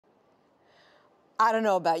I don't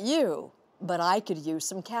know about you, but I could use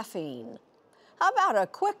some caffeine. How about a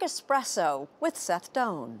quick espresso with Seth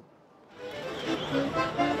Doane?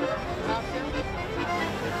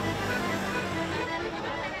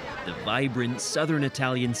 The vibrant southern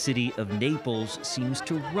Italian city of Naples seems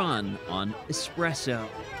to run on espresso.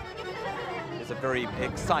 It's a very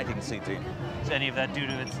exciting city. Is any of that due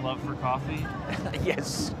to its love for coffee?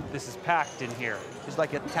 Yes. This is packed in here. It's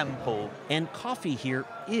like a temple. And coffee here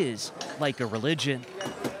is like a religion.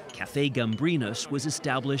 Caffè Gambrinus was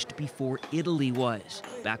established before Italy was,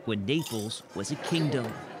 back when Naples was a kingdom.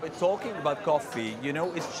 We're talking about coffee, you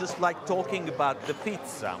know, it's just like talking about the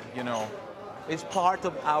pizza, you know. It's part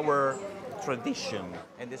of our tradition.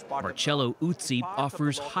 And it's part Marcello Uzzi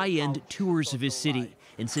offers high-end tours of his city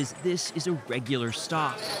and says this is a regular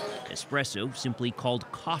stop. Espresso, simply called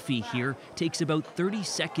coffee here, takes about 30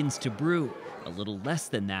 seconds to brew, a little less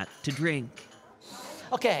than that to drink.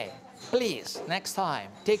 Okay, please, next time,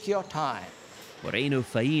 take your time. Moreno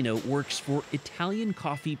Faino works for Italian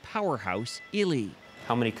coffee powerhouse Illy.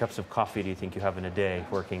 How many cups of coffee do you think you have in a day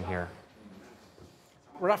working here?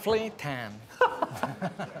 Roughly 10.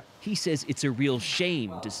 He says it's a real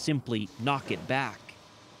shame to simply knock it back.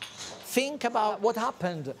 Think about what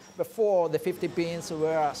happened before the 50 beans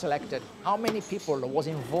were selected. How many people was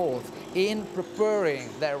involved in preparing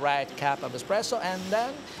the right cup of espresso, and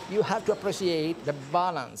then you have to appreciate the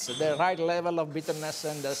balance, the right level of bitterness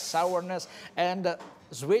and the sourness and the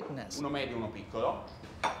sweetness. Uno medio, uno piccolo.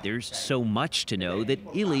 There's so much to know that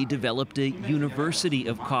Illy developed a university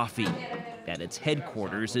of coffee at its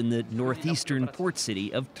headquarters in the northeastern port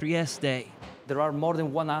city of Trieste. There are more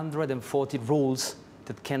than 140 rules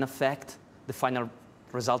that can affect the final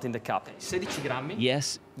result in the cup. 16 grammi.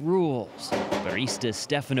 Yes, rules. Barista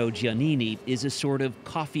Stefano Giannini is a sort of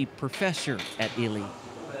coffee professor at Illy.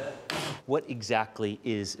 What exactly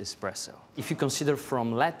is espresso? If you consider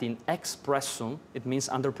from Latin, expressum, it means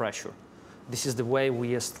under pressure. This is the way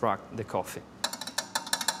we extract the coffee.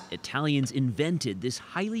 Italians invented this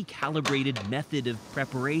highly calibrated method of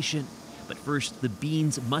preparation. But first, the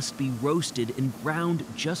beans must be roasted and ground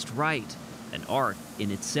just right, an art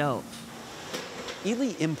in itself.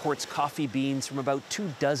 Illy imports coffee beans from about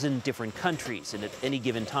 24 different countries, and at any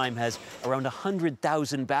given time has around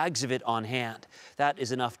 100,000 bags of it on hand. That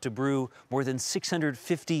is enough to brew more than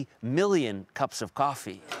 650 million cups of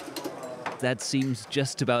coffee. That seems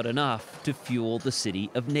just about enough to fuel the city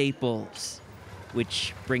of Naples.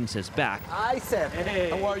 Which brings us back Hi, Seth. Hey.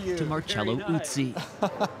 How are you? to Marcello Uzzi.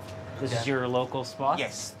 This is your local spot?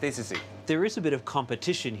 Yes, this is it. There is a bit of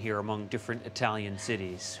competition here among different Italian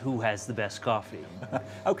cities. Who has the best coffee?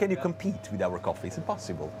 How can you compete with our coffee? It's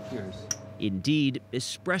impossible. Cheers. Indeed,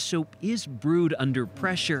 espresso is brewed under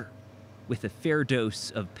pressure, with a fair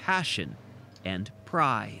dose of passion and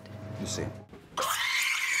pride. You see.